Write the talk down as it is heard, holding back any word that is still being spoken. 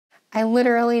I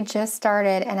literally just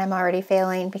started and I'm already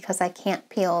failing because I can't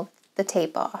peel the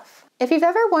tape off. If you've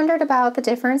ever wondered about the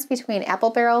difference between apple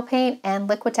barrel paint and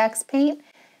Liquitex paint,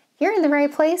 you're in the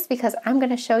right place because I'm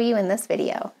going to show you in this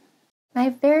video.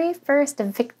 My very first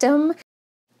victim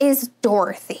is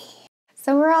Dorothy.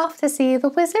 So we're off to see the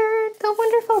wizard, the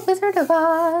wonderful Wizard of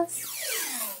Oz.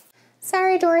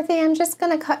 Sorry, Dorothy, I'm just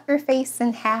going to cut your face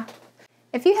in half.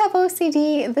 If you have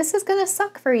OCD, this is gonna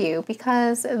suck for you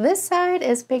because this side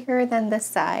is bigger than this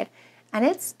side, and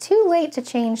it's too late to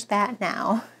change that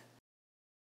now.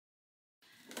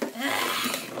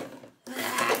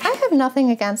 I have nothing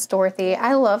against Dorothy.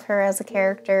 I love her as a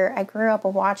character. I grew up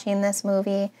watching this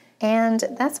movie, and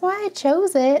that's why I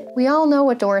chose it. We all know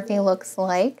what Dorothy looks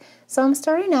like, so I'm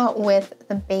starting out with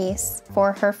the base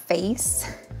for her face.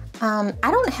 I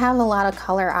don't have a lot of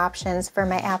color options for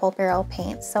my apple barrel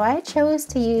paint, so I chose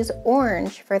to use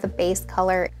orange for the base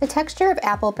color. The texture of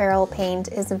apple barrel paint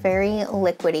is very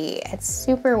liquidy. It's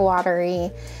super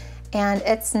watery and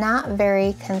it's not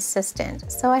very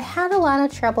consistent. So I had a lot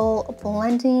of trouble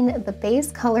blending the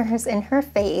base colors in her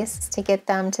face to get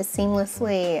them to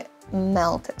seamlessly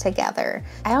melt together.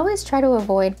 I always try to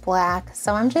avoid black,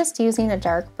 so I'm just using a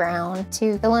dark brown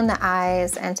to fill in the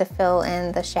eyes and to fill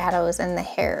in the shadows in the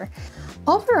hair.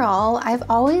 Overall, I've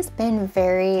always been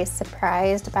very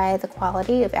surprised by the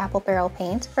quality of apple barrel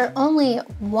paint. For only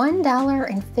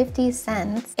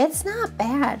 $1.50, it's not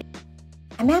bad.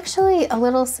 I'm actually a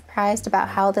little surprised about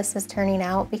how this is turning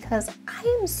out because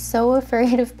I am so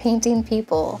afraid of painting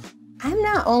people. I'm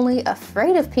not only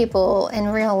afraid of people in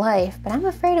real life, but I'm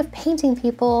afraid of painting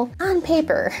people on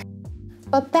paper.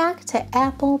 But back to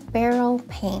apple barrel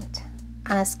paint.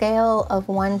 On a scale of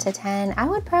 1 to 10, I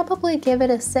would probably give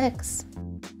it a 6.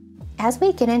 As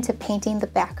we get into painting the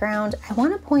background, I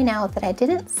want to point out that I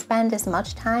didn't spend as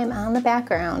much time on the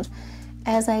background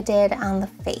as I did on the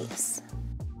face.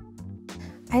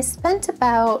 I spent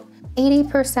about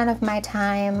 80% of my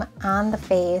time on the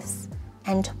face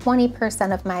and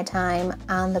 20% of my time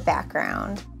on the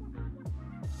background.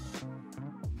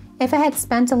 If I had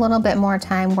spent a little bit more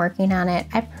time working on it,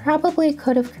 I probably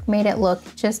could have made it look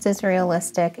just as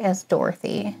realistic as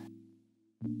Dorothy.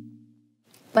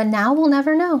 But now we'll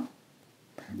never know.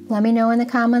 Let me know in the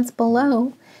comments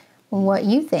below what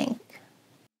you think.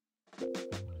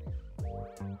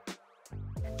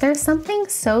 There's something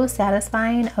so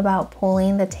satisfying about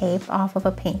pulling the tape off of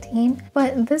a painting,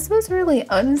 but this was really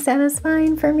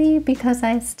unsatisfying for me because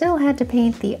I still had to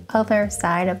paint the other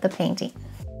side of the painting.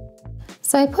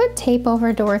 So I put tape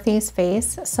over Dorothy's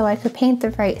face so I could paint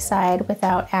the right side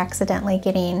without accidentally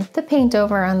getting the paint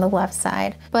over on the left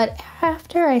side. But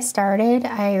after I started,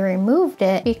 I removed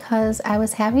it because I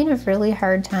was having a really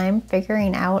hard time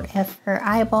figuring out if her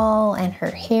eyeball and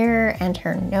her hair and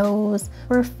her nose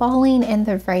were falling in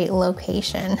the right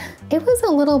location. It was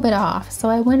a little bit off, so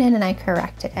I went in and I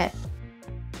corrected it.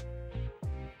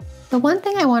 The one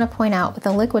thing I want to point out with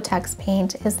the Liquitex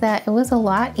paint is that it was a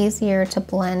lot easier to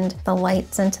blend the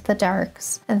lights into the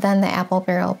darks than the apple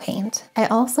barrel paint. I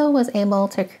also was able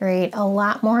to create a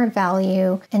lot more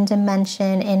value and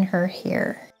dimension in her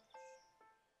hair.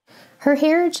 Her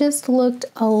hair just looked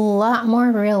a lot more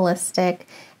realistic,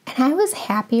 and I was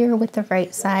happier with the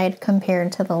right side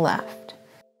compared to the left.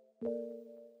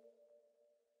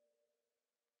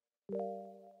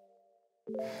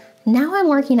 Now I'm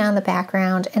working on the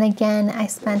background, and again, I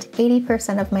spent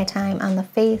 80% of my time on the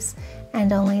face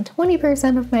and only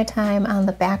 20% of my time on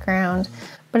the background,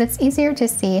 but it's easier to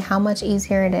see how much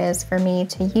easier it is for me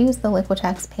to use the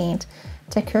Liquitex paint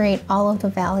to create all of the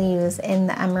values in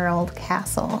the Emerald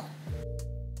Castle.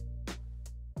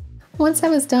 Once I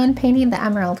was done painting the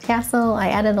Emerald Castle, I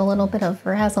added a little bit of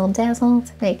razzle dazzle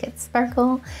to make it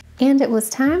sparkle, and it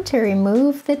was time to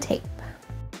remove the tape.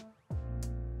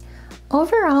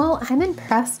 Overall, I'm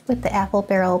impressed with the apple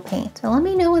barrel paint. Let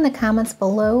me know in the comments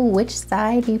below which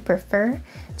side you prefer.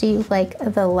 Do you like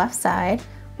the left side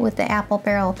with the apple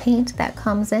barrel paint that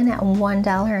comes in at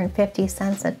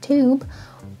 $1.50 a tube?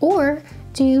 Or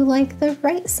do you like the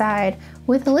right side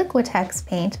with the Liquitex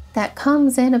paint that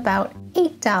comes in about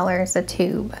 $8 a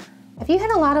tube? If you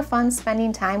had a lot of fun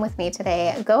spending time with me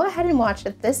today, go ahead and watch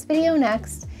this video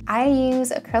next. I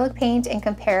use acrylic paint and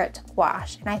compare it to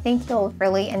gouache, and I think you'll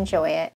really enjoy it.